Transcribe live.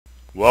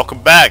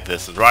Welcome back,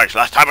 this is Raich.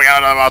 Last time we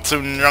got out of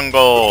Amatsu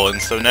Jungle, and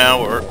so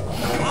now we're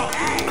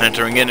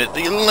entering in it.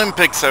 The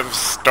Olympics have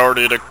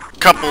started a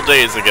couple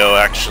days ago,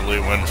 actually,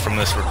 from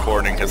this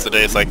recording, because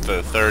today is like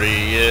the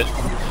 30th,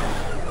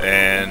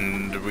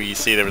 and we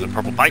see there was a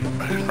purple pipe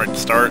right to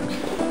start.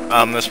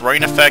 This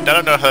rain effect, I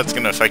don't know how that's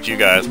going to affect you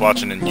guys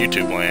watching in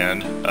YouTube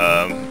land.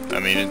 I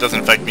mean, it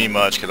doesn't affect me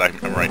much, because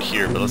I'm right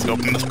here, but let's go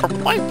open this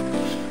purple pipe,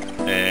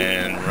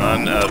 and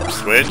run up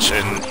switch,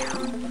 and...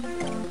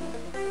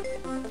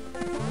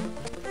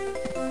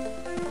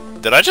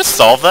 Did I just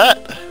solve that?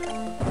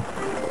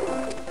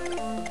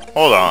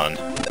 Hold on.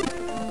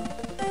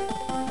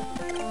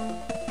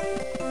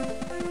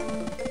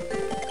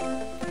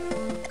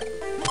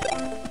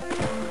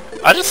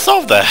 I just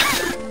solved that.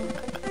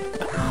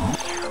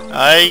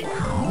 I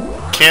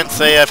can't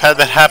say I've had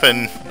that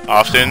happen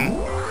often.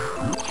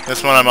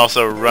 This one I'm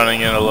also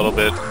running in a little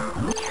bit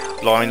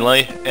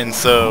blindly, and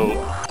so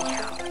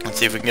let's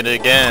see if we can get it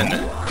again.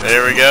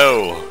 There we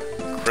go.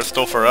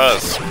 Crystal for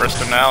us.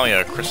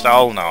 Crystalia.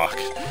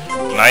 Kristallnacht.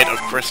 Knight of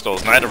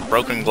Crystals, Knight of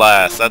Broken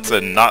Glass. That's a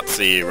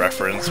Nazi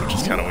reference, which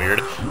is kind of weird.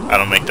 I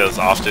don't make those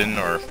often,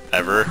 or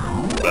ever,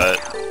 but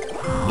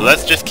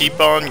let's just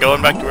keep on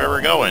going back to where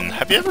we're going.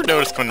 Have you ever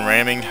noticed when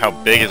ramming how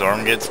big his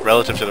arm gets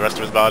relative to the rest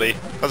of his body?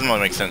 Doesn't really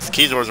make sense.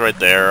 Keyzor's right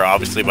there,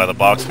 obviously by the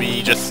box.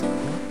 We just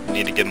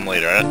need to get him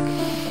later.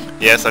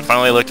 Yes, I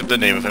finally looked at the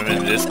name of him,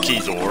 and it is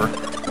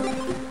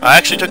Keyzor. I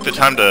actually took the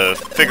time to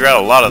figure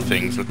out a lot of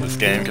things with this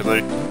game, because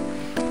I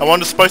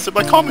wanted to spice up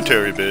my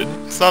commentary a bit.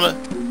 It's not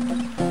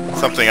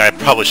something I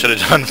probably should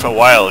have done a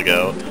while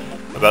ago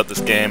about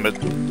this game, but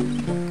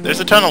there's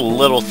a ton of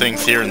little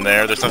things here and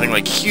there. There's nothing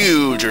like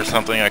huge or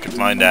something I could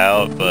find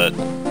out, but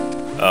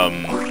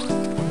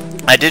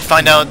I did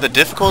find out the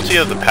difficulty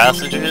of the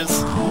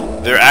passages.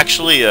 They're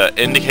actually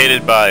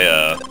indicated by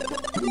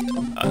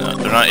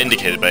they're not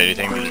indicated by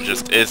anything. There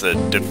just is a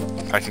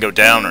I can go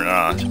down or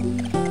not.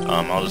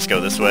 I'll just go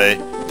this way.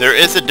 There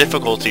is a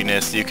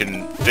difficultiness you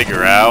can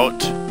figure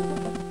out.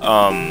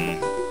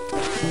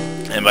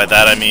 And by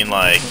that I mean,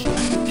 like,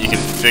 you can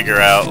figure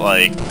out,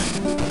 like,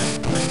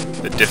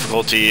 the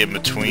difficulty in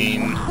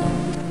between,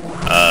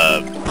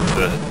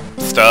 the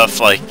stuff,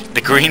 like,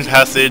 the green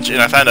passage,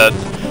 and I found out,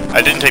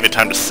 I didn't take the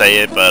time to say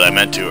it, but I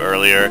meant to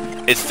earlier,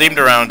 it's themed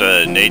around,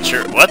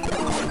 nature. What?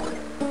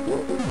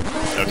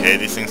 Okay,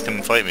 these things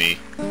can fight me.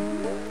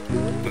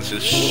 Let's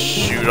just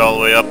shoot all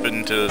the way up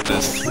into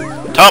this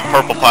top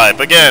purple pipe.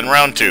 Again,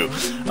 round 2.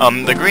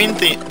 The green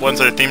ones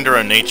that are themed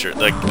around nature,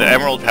 like the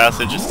Emerald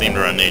Passage is themed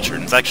around nature,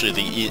 and it's actually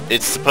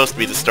it's supposed to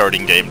be the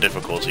starting game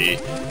difficulty,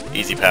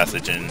 easy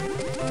passage, and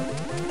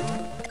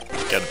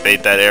gotta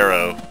bait that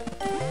arrow.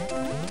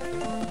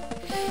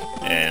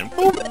 And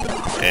boop.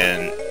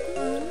 And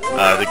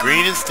the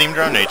green is themed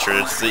around nature,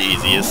 it's the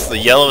easiest. The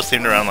yellow is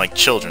themed around like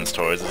children's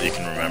toys, as you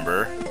can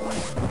remember.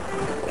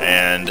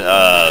 And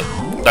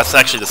that's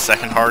actually the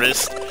second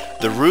hardest.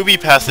 The Ruby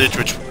Passage,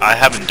 which I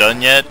haven't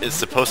done yet, is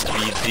supposed to be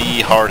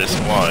the hardest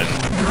one.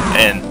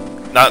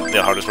 And not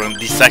the hardest one,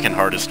 the second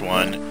hardest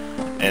one.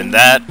 And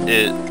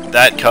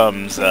that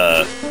comes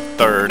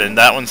third, and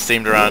that one's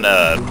themed around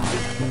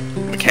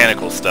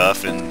mechanical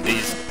stuff, and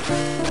these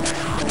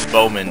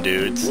bowman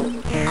dudes,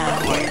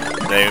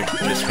 they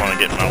just want to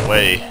get in my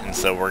way. And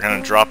so we're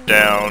gonna drop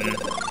down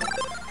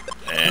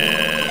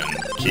and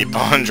keep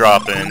on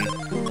dropping.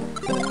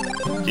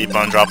 Keep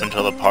on dropping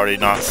till the party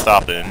not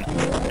stopping,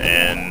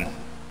 and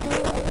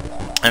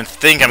I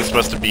think I'm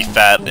supposed to be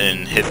fat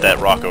and hit that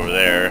rock over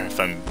there if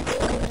I'm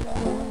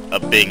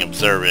being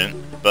observant.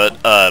 But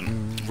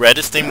red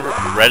is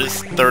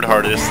third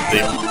hardest.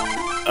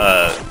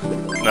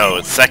 No,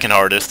 it's second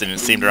hardest, and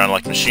it's themed around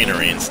like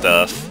machinery and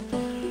stuff.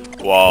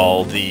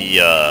 While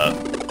the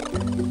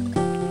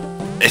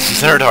it's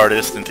third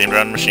hardest and themed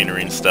around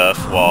machinery and stuff.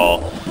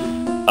 While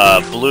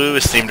blue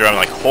is themed around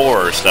like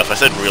horror stuff. I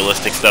said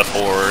realistic stuff,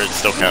 horror, it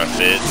still kind of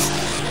fits.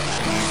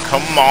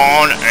 Come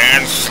on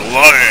and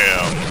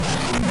slam!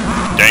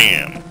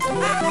 Damn.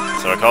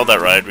 So I called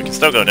that right. We can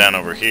still go down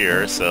over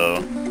here,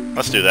 so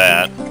let's do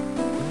that.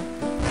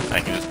 I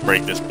can just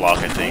break this block,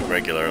 I think,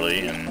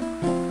 regularly, and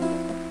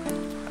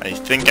I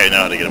think I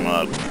know how to get him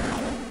up.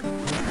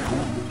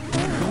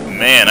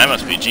 Man, I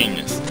must be a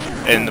genius.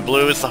 And the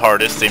blue is the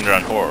hardest, themed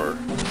around horror.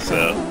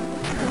 So,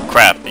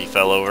 crap, he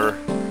fell over.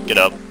 Get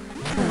up.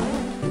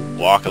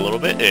 Walk a little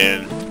bit,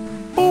 and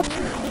boop.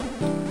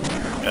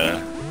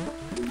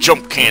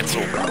 Jump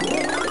cancel.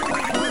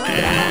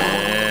 And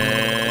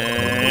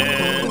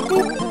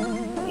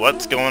boop.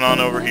 What's going on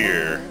over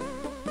here?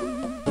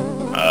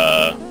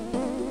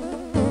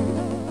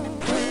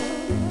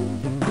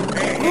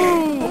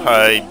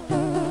 I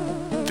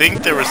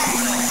think there was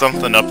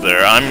something up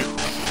there.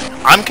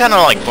 I'm kind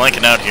of like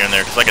blanking out here and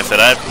there, because like I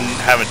said, I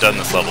haven't done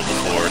this level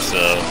before,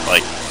 so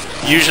like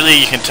usually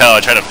you can tell I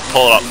try to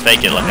pull it off,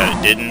 fake it like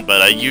I didn't,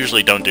 but I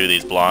usually don't do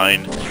these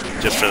blind,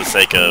 just for the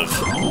sake of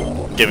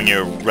giving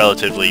you a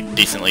relatively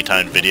decently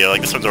timed video.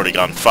 Like this one's already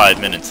gone 5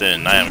 minutes in,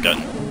 and I haven't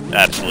gotten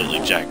absolutely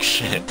jack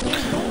shit.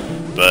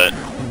 But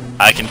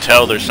I can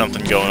tell there's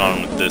something going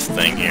on with this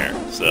thing here,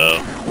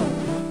 so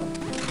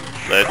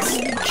let's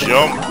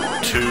jump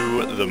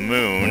to the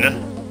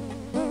moon.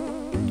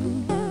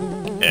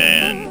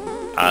 And,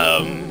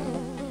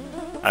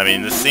 I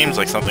mean, this seems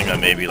like something that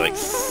maybe, like,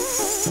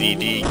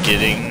 CD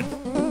getting,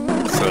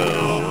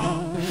 so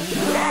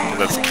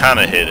that's kind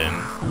of hidden.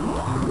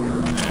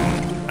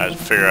 And I'd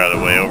figure out a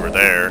way over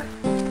there.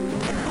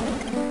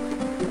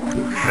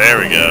 There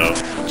we go.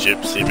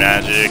 Gypsy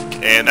magic,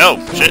 and oh,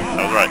 shit,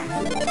 I was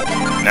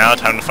right. Now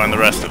time to find the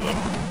rest of them.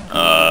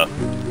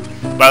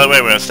 By the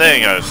way, when I was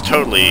saying I was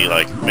totally,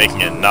 like,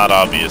 making it not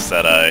obvious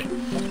that I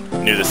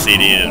knew the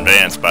CD in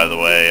advance, by the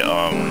way,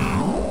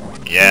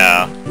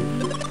 yeah.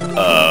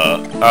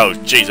 Oh,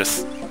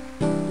 Jesus.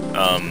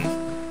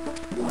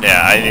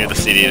 Yeah, I knew the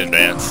CD in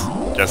advance.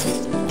 That's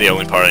the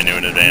only part I knew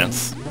in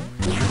advance.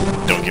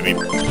 Don't give me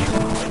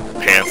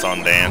pants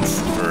on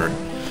dance for...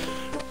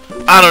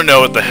 I don't know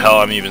what the hell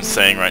I'm even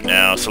saying right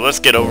now, so let's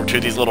get over to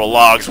these little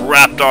logs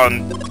wrapped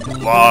on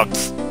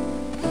logs.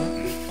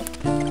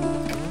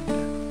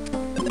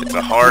 It's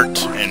a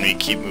heart, and we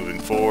keep moving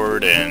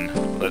forward,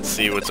 and let's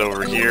see what's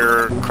over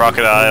here.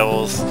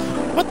 Crocodiles.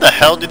 What the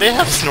hell? Do they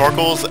have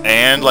snorkels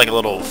and like a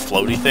little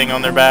floaty thing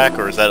on their back?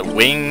 Or is that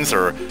wings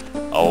or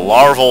a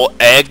larval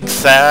egg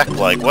sac?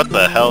 Like, what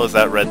the hell is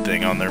that red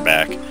thing on their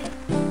back?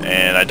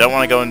 And I don't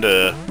want to go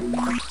into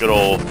good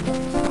old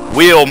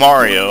Wheel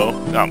Mario.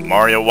 Not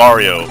Mario,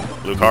 Wario.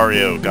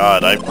 Lucario.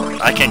 God, I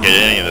can't get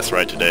any of this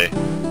right today.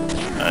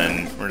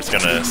 And we're just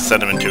gonna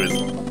send him into his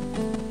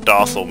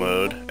docile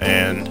mode.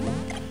 And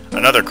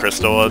another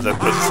crystal that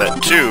puts us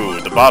at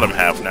 2, the bottom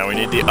half. Now we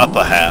need the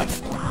upper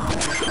half.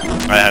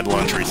 I had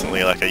lunch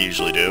recently, like I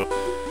usually do.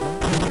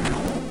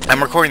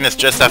 I'm recording this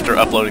just after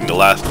uploading the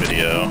last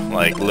video,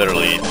 like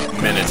literally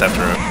minutes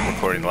after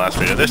recording the last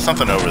video. There's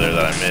something over there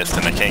that I missed,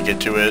 and I can't get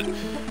to it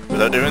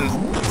without doing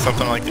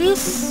something like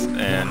this.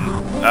 And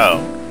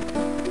oh,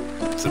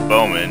 it's a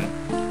bowman.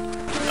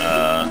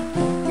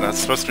 That's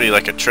supposed to be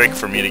like a trick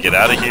for me to get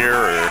out of here,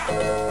 or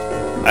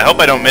I hope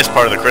I don't miss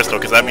part of the crystal,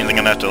 because that means I'm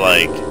gonna have to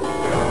like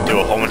do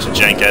a whole bunch of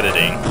jank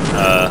editing.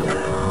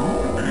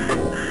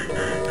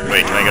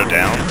 Wait, can I go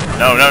down?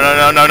 No, no, no,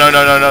 no, no, no,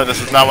 no, no, no, this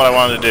is not what I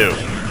wanted to do.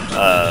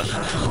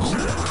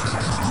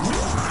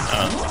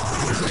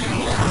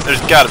 There's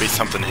gotta be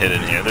something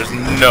hidden here. There's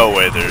no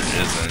way there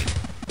isn't.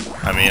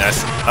 I mean,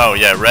 oh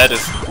yeah, red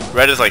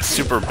is like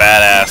super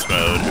badass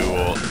mode who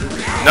will...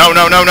 No,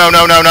 no, no, no,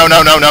 no, no, no,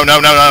 no, no, no, no,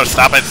 no, no,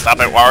 stop it,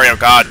 Wario,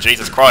 God,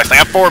 Jesus Christ, I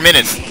have 4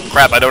 minutes!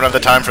 Crap, I don't have the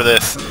time for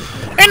this.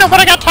 Ain't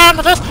nobody got time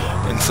for this!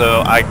 And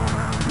so, I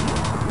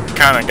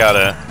kinda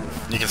gotta...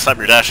 You can stop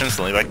your dash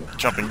instantly by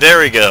jumping. There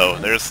we go.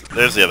 There's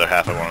the other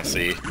half I want to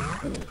see.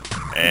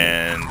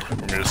 And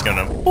we're just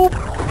gonna boop.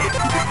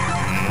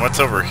 What's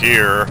over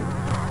here?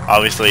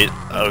 Obviously,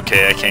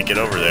 okay, I can't get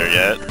over there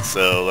yet.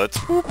 So let's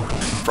boop.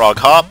 Frog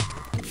hop,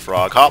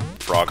 frog hop,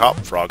 frog hop,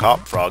 frog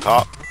hop, frog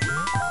hop.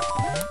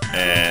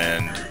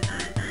 And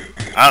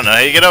I don't know how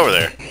you get over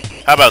there.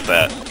 How about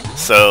that?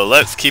 So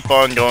let's keep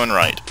on going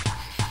right.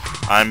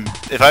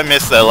 If I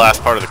miss that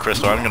last part of the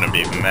crystal, I'm gonna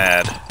be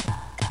mad.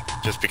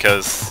 Just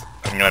because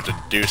I'm gonna have to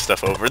do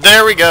stuff over.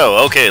 There we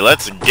go! Okay,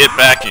 let's get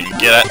back and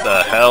get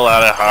the hell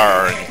out of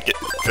here and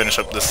finish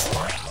up this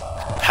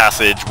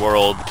passage,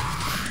 world,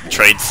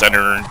 trade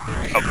center.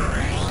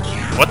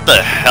 Oh, what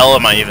the hell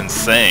am I even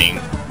saying?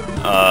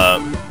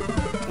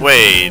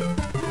 Wait,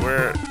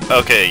 where?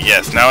 Okay,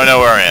 yes, now I know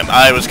where I am.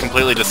 I was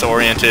completely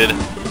disoriented.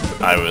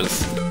 I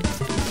was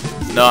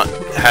not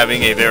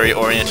having a very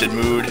oriented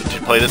mood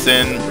to play this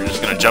in. We're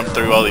just gonna jump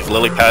through all these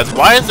lily pads.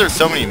 Why is there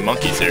so many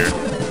monkeys here?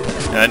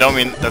 And I don't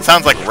mean, that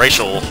sounds like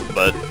racial,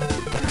 but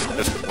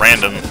it's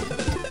random.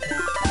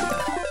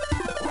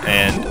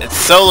 And it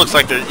so looks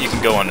like you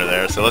can go under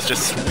there, so let's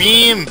just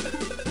swim!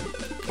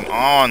 Come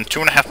on,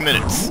 2.5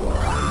 minutes.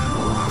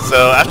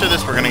 So after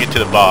this we're gonna get to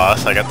the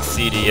boss. I got the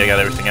CD, I got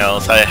everything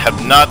else. I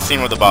have not seen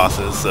what the boss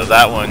is, so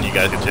that one you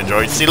guys get to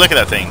enjoy. See, look at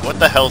that thing. What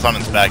the hell's on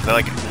its back? Is that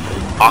like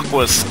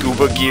aqua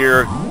scuba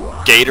gear,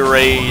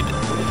 Gatorade,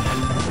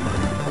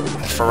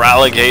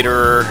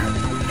 Feraligator,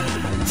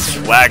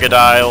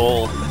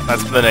 Swagadile.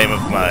 That's the name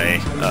of my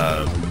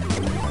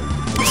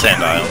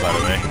Sandile, by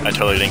the way. I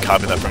totally didn't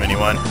copy that from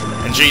anyone.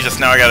 And Jesus,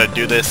 now I gotta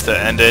do this to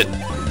end it.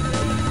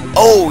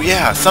 Oh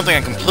yeah, something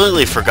I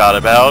completely forgot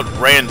about.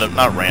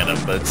 Not random,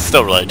 but it's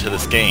still related to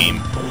this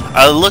game.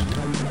 I looked,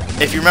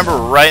 if you remember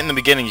right in the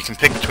beginning, you can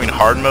pick between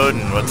hard mode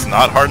and what's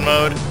not hard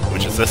mode,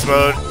 which is this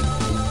mode.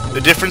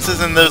 The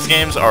differences in those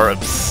games are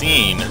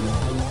obscene.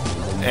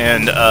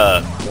 And,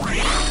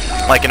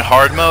 like in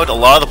hard mode, a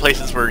lot of the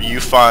places where you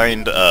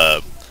find,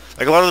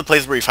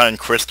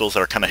 crystals that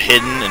are kind of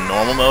hidden in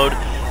normal mode,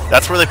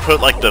 that's where they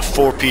put like the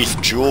 4-piece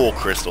jewel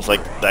crystals,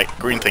 like that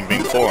green thing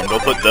being formed. They'll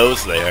put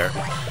those there.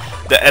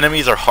 The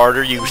enemies are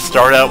harder. You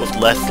start out with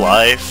less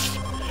life,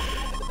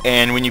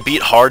 and when you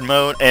beat hard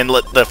mode, and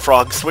the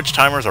frog switch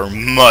timers are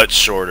much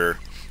shorter.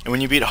 And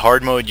when you beat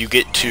hard mode, you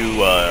get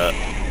to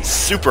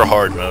super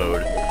hard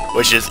mode,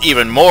 which is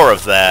even more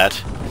of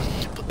that.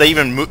 They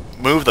even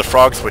move the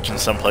frog switch in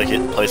some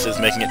places,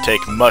 making it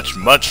take much,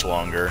 much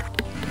longer.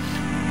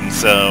 And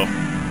so,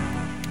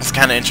 it's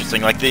kind of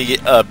interesting. Like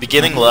the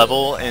beginning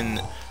level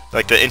and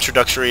like the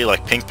introductory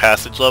like pink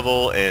passage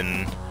level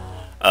in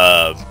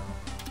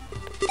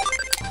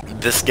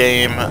this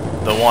game,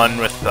 the one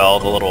with all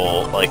the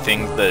little like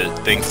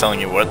things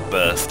telling you what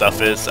the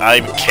stuff is.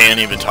 I can't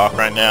even talk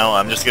right now.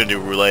 I'm just gonna do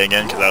roulette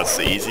again because that was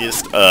the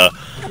easiest.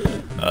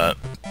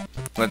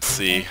 Let's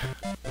see.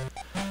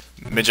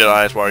 Midget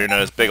eyes, Wario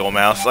nose, big ol'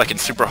 mouth. Like in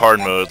super hard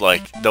mode,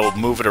 like they'll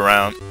move it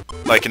around.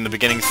 Like in the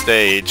beginning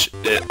stage.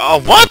 Oh,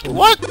 what?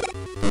 What?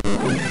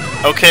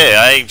 Okay,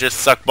 I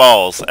just suck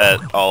balls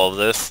at all of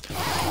this.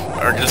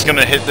 We're just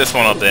gonna hit this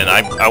one up then.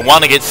 I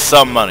want to get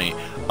some money.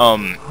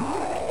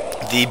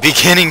 The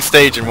beginning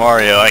stage in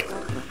Wario,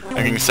 I'm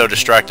getting so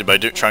distracted by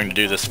trying to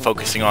do this,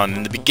 focusing on.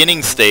 In the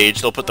beginning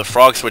stage, they'll put the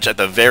frog switch at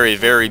the very,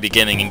 very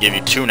beginning and give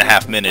you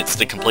 2.5 minutes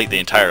to complete the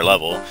entire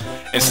level,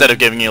 instead of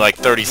giving you like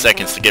 30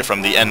 seconds to get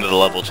from the end of the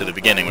level to the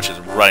beginning, which is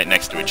right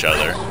next to each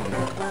other.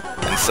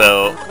 And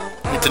so,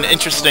 it's an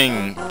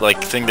interesting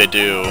like thing they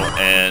do,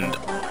 and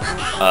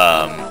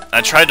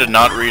I tried to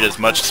not read as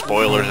much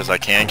spoilers as I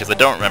can, because I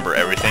don't remember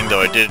everything,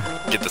 though I did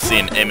get to see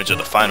an image of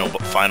the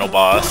final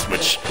boss,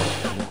 which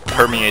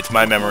permeates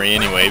my memory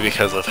anyway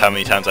because of how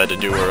many times I had to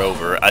do her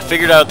over. I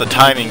figured out the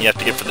timing you have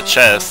to get for the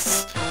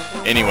chests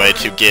anyway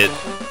to get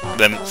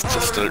them to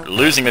start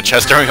losing the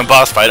chest during a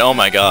boss fight. Oh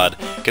my god,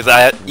 because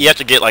you have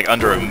to get like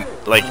under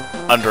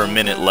a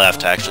minute left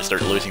to actually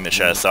start losing the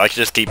chest. So I could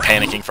just keep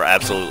panicking for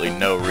absolutely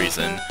no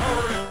reason.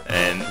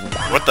 And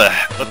what the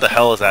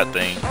hell is that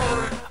thing?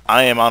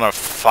 I am on a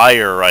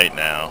fire right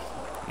now.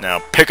 Now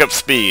pick up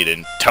speed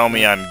and tell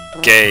me I'm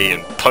gay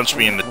and punch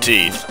me in the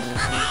teeth.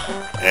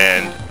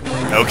 And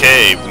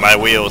okay, my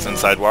wheel is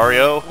inside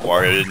Wario.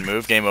 Wario didn't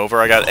move. Game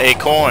over. I got a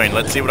coin.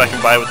 Let's see what I can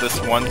buy with this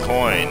one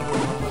coin.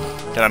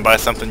 Can I buy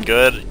something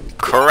good?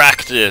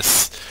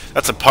 Cractus.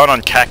 That's a pun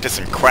on cactus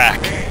and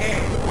crack.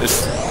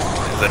 This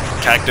is a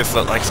cactus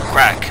that likes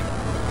crack.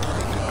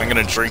 I'm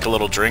gonna drink a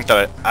little drink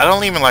that I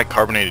don't even like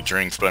carbonated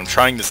drinks, but I'm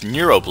trying this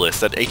Neuro Bliss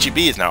that HEB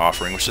is now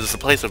offering, which is the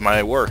place of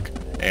my work.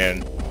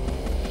 And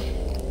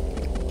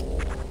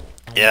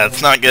yeah,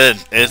 it's not good.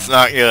 It's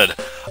not good.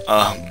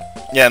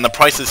 Yeah, and the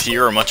prices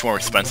here are much more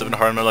expensive in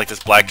hard mode. Like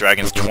this Black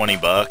Dragon's 20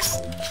 bucks.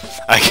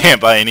 I can't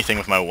buy anything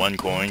with my one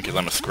coin because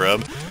I'm a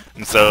scrub.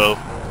 And so,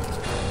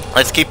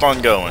 let's keep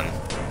on going.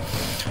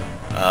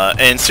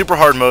 In super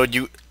hard mode,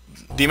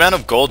 the amount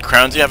of gold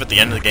crowns you have at the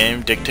end of the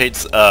game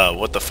dictates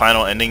what the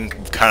final ending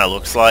kind of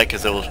looks like,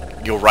 because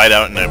you'll ride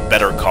out in a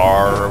better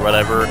car or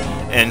whatever.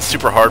 And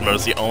super hard mode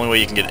is the only way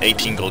you can get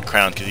 18 gold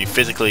crowns, because you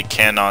physically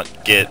cannot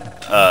get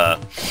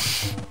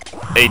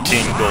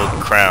 18 gold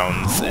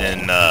crowns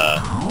in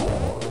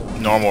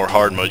normal or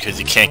hard mode, because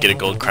you can't get a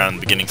gold crown in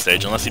the beginning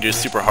stage unless you do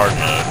super hard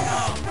mode.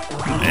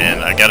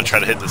 And I gotta try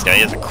to hit this guy.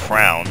 He has a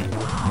crown.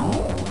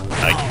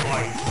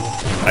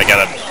 I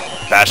gotta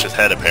bash his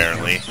head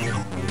apparently.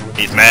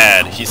 He's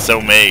mad. He's so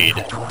made.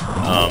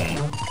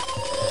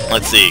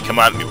 Let's see. Come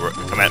at me.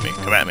 Come at me.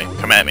 Come at me.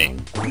 Come at me.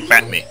 Come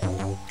at me.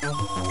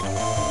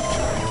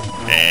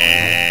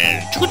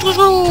 And it's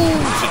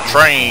a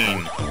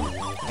train.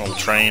 Little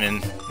train,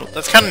 and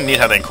that's kind of neat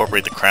how they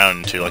incorporate the crown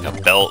into like a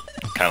belt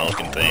kind of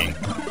looking thing.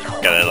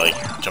 Gotta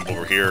like jump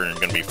over here, and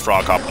gonna be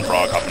frog hopping,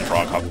 frog hopping,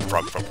 frog hopping,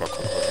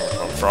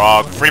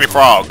 frog, freebie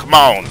frog. Come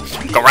on,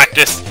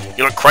 Cractus.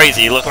 You look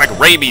crazy. You look like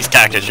rabies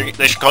cactus.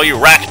 They should call you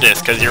Ractus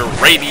because you're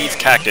rabies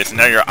cactus. And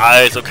now your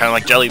eyes look kind of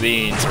like jelly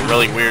beans or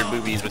really weird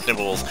boobies with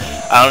nipples.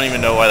 I don't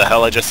even know why the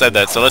hell I just said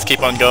that. So let's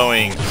keep on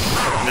going.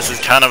 This is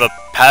kind of a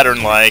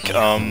pattern like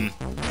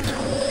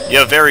you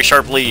have very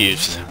sharp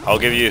leaves. I'll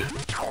give you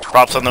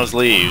props on those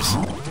leaves.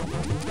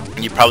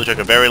 You probably took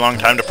a very long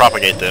time to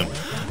propagate them.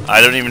 I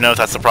don't even know if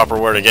that's the proper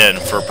word again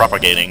for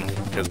propagating,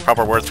 because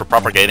proper words for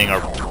propagating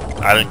are...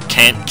 I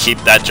can't keep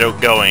that joke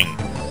going.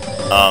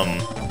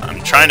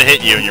 I'm trying to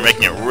hit you and you're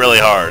making it really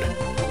hard.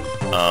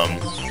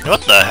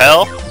 What the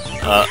hell?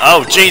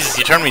 Oh Jesus,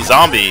 you turned me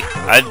zombie.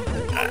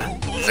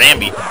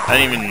 Zambi. I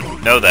didn't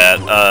even know that.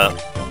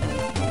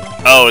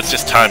 Oh, it's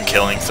just time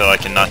killing so I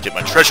cannot get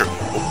my treasure.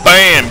 Well,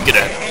 bam! Get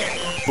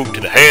a boot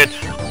to the head.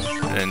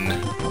 And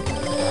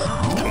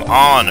come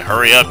on,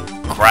 hurry up,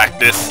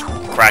 Cractus.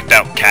 Cracked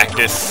out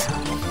cactus.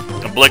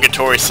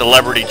 Obligatory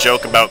celebrity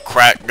joke about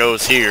crack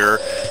goes here.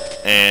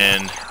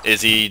 And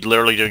is he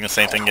literally doing the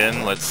same thing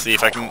again? Let's see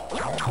if I can...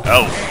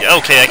 Oh,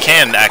 okay, I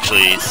can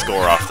actually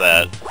score off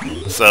that.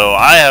 So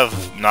I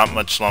have not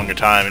much longer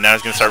time, and now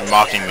he's going to start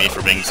mocking me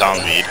for being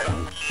zombied.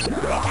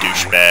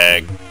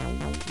 Douchebag.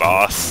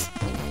 Boss.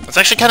 It's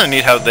actually kind of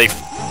neat how they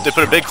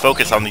put a big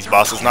focus on these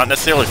bosses, not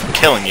necessarily for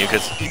killing you,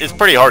 because it's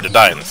pretty hard to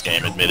die in this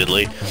game,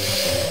 admittedly.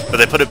 But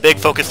they put a big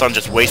focus on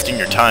just wasting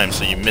your time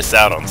so you miss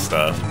out on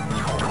stuff.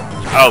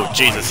 Oh,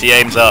 Jesus, he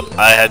aims up.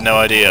 I had no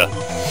idea.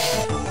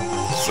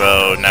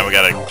 So now we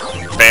gotta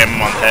bam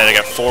him on the head. I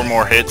got 4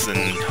 more hits and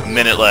a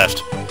minute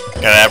left.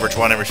 Gotta average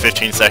 1 every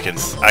 15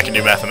 seconds. I can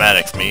do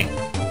mathematics, me.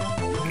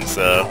 And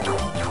so...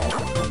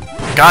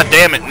 God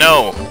damn it,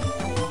 no!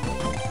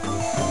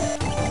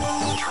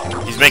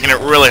 He's making it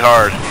really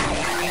hard.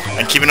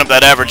 And keeping up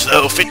that average,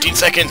 though. 15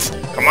 seconds!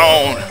 Come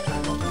on!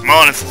 Come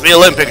on, it's the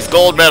Olympics,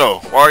 gold medal.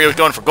 Wario's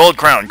going for gold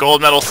crown,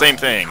 gold medal, same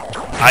thing.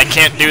 I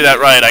can't do that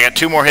right. I got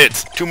 2 more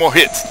hits, 2 more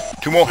hits,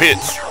 2 more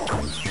hits.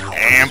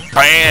 And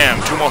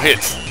bam, 2 more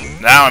hits.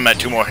 Now I'm at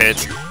 2 more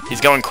hits. He's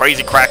going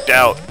crazy cracked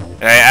out.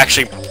 And I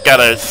actually got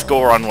a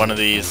score on one of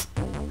these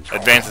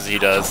advances he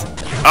does.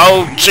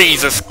 Oh,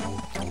 Jesus.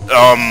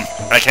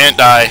 I can't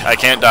die. I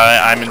can't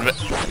die. I'm in...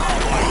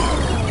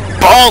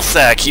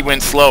 Ballsack! He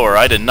went slower.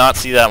 I did not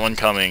see that one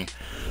coming.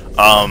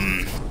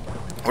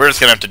 We're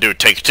just gonna have to do a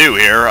take 2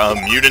 here.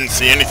 You didn't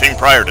see anything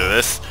prior to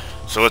this.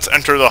 So let's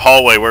enter the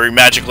hallway where he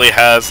magically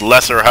has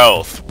lesser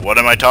health. What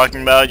am I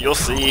talking about? You'll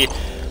see,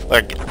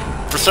 like,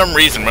 for some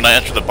reason when I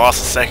enter the boss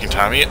the second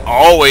time, he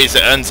always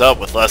ends up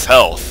with less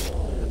health.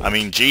 I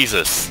mean,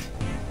 Jesus.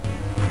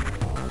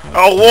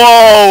 Oh,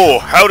 whoa!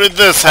 How did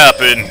this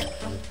happen?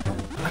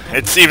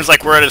 It seems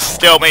like we're at a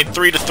stalemate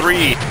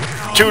 3-3.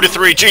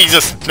 2-3,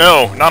 Jesus!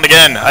 No, not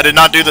again. I did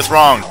not do this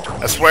wrong.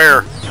 I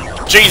swear.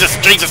 Jesus,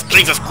 Jesus,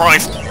 Jesus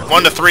Christ!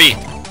 1-3.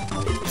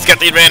 He's got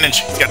the advantage.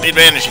 He's got the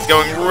advantage. He's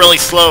going really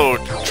slow.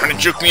 Trying to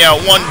juke me out.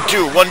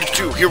 1-2,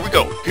 1-2. Here we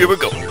go. Here we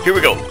go. Here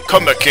we go.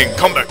 Comeback king.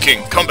 Comeback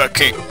king. Comeback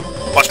king.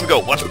 Watch me go.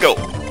 Watch me go.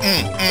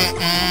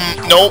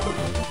 Nope.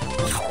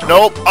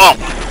 Nope. Oh,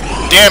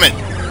 damn it.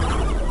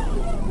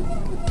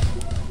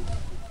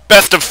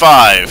 Best of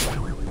 5.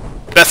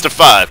 Best of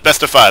 5.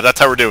 Best of 5. That's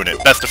how we're doing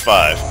it. Best of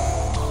 5.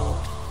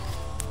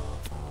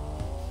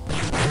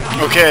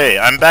 Okay,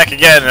 I'm back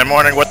again, and I'm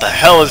wondering what the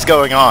hell is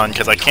going on,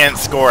 because I can't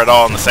score at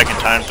all in the second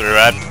time through.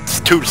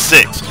 It's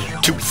 2-6.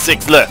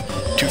 2-6 left.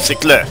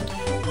 2-6 left.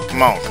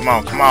 Come on, come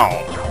on, come on.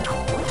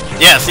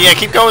 Yeah, see, I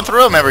keep going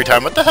through them every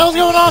time. What the hell's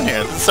going on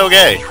here? This is so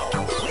gay.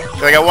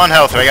 So I got 1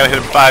 health, and I gotta hit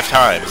him 5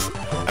 times.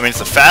 I mean, it's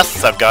the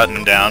fastest I've gotten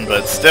him down,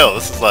 but still,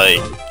 this is,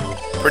 like,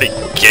 pretty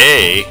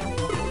gay.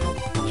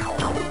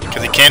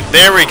 Because he can't...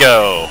 There we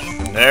go!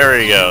 There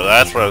we go.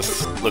 That's what I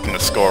was looking to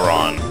score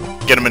on.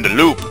 Get him into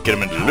loop. Get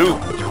him into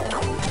loop.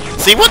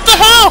 See, what the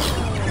hell?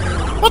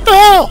 What the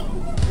hell?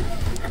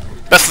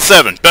 Best of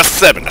 7. Best of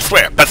 7. I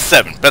swear. Best of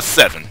 7. Best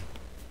of 7.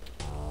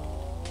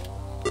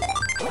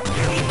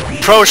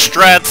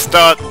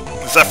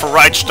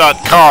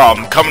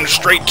 ProStrats.Zephyrite.com coming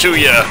straight to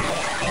you.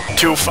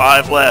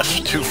 2-5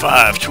 left.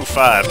 2-5.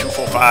 2-5.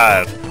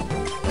 2-4-5.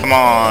 Come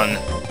on.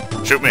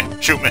 Shoot me.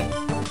 Shoot me.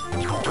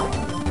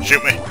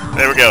 Shoot me.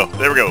 There we go.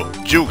 There we go.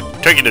 Juke.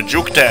 Take you to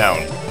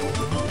Juketown.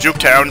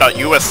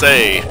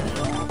 Juketown.USA.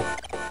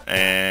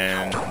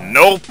 And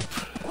nope.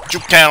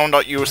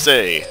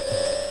 Juketown.USA.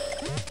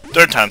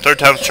 Third time's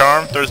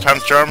charm. Third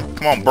time's charm.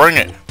 Come on, bring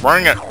it.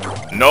 Bring it.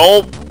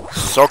 Nope.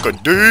 Suck a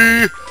D.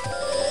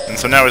 And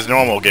so now he's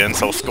normal again,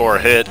 so we'll score a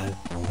hit.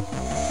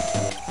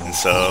 And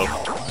so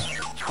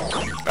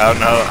I don't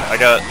know.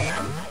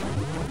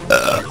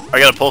 I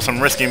gotta pull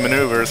some risky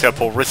maneuvers. Gotta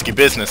pull risky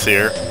business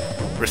here.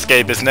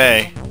 Risque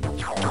business.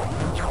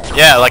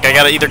 Yeah, like I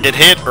gotta either get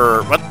hit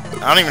or what?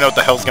 I don't even know what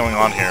the hell's going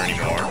on here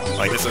anymore.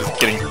 Like, this is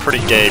getting pretty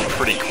gay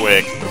pretty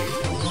quick.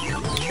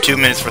 2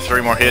 minutes for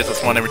 3 more hits.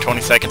 That's 1 every 20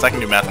 seconds. I can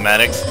do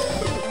mathematics.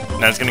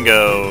 Now it's gonna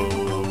go...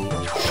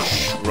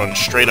 Run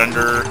straight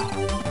under.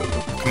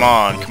 Come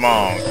on, come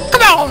on.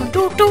 Come on!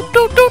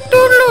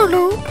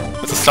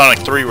 That's a Sonic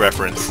 3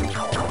 reference.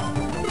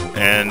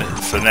 And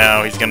so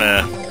now he's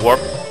gonna warp...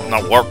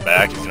 Not warp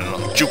back. He's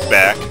gonna juke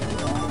back.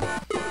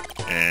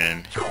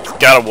 And he's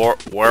gotta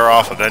wear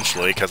off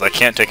eventually, because I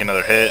can't take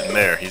another hit. And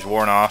there, he's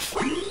worn off.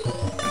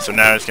 And so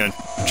now he's gonna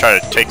try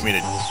to give me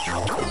the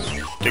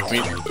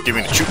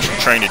choo-choo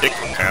train to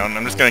Dicktown.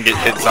 I'm just gonna get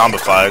hit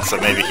zombified, so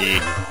maybe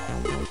he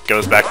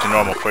goes back to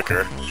normal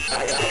quicker.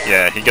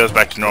 Yeah, he goes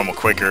back to normal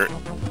quicker.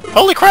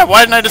 Holy crap,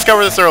 why didn't I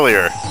discover this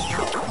earlier?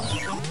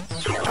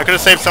 I could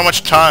have saved so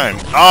much time.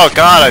 Oh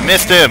god, I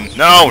missed him!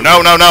 No,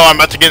 no, no, no, I'm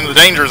about to get in the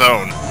danger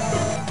zone!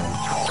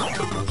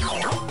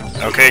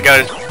 Okay,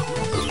 got it.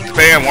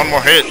 Bam, 1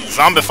 more hit.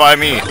 Zombify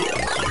me.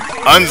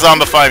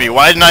 Unzombify me.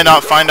 Why didn't I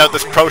not find out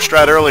this pro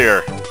strat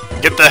earlier?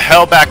 Get the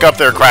hell back up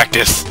there,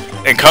 Cractus,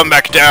 and come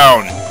back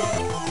down.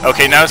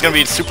 Okay, now it's gonna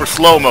be super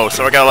slow-mo,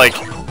 so I gotta, like,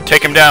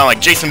 take him down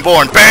like Jason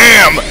Bourne.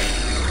 Bam!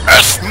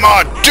 That's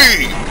my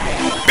D!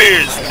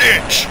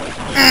 Biznitch!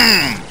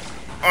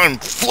 I'm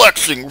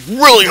flexing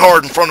really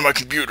hard in front of my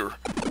computer.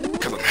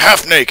 Because I'm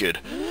half naked.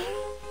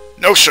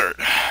 No shirt.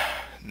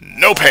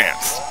 No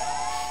pants.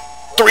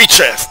 3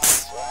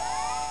 chests.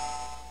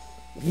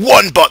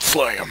 1 butt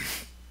slam.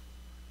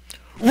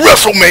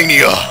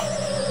 WrestleMania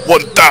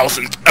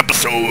 1000th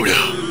episode.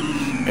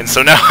 And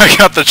so now I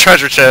got the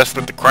treasure chest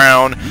with the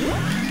crown.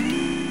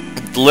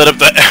 Lit up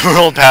the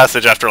Emerald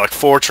Passage after like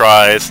 4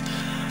 tries.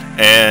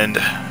 And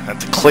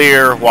that's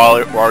clear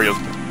Wario's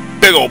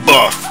big old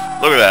buff.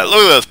 Look at that.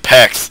 Look at those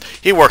pecs.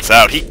 He works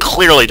out. He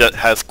clearly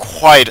has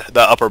quite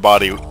the upper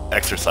body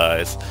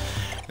exercise.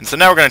 And so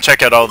now we're going to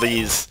check out all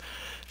these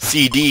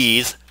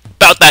CDs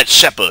about that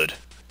Shepherd.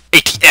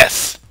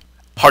 ATS.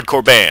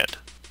 Hardcore band.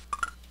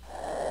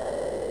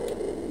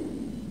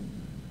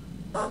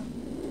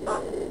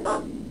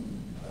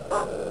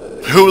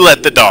 Who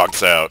let the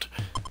dogs out?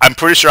 I'm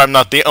pretty sure I'm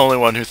not the only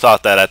one who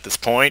thought that at this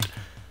point.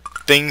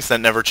 Things that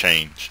never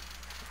change.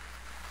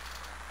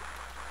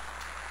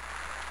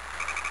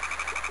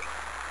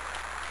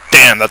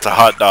 Damn, that's a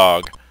hot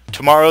dog.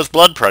 Tomorrow's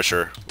Blood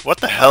Pressure. What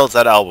the hell is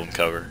that album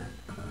cover?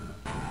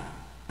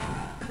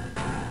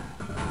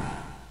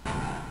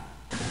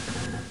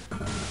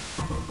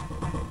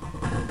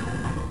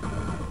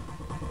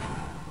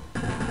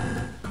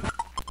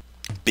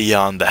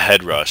 Beyond the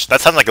Head Rush.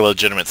 That sounds like a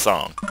legitimate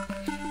song.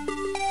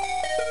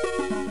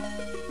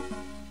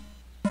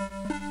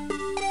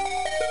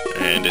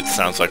 And it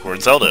sounds like we're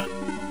in Zelda.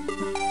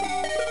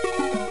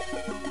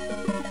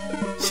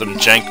 Some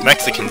jank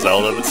Mexican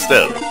Zelda, but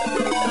still.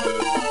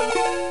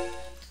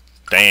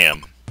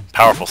 Damn.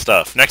 Powerful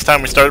stuff. Next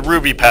time we start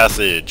Ruby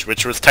Passage,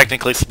 which was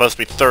technically supposed to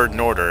be third in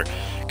order.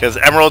 Because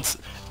Emerald,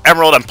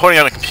 I'm pointing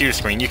on a computer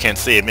screen, you can't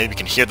see it, maybe you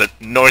can hear the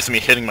noise of me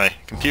hitting my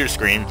computer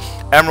screen.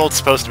 Emerald's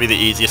supposed to be the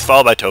easiest,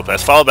 followed by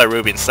Topaz, followed by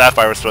Ruby, and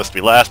Sapphire was supposed to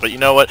be last, but you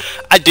know what?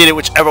 I did it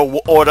whichever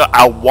order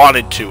I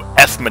wanted to.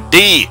 S my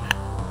D!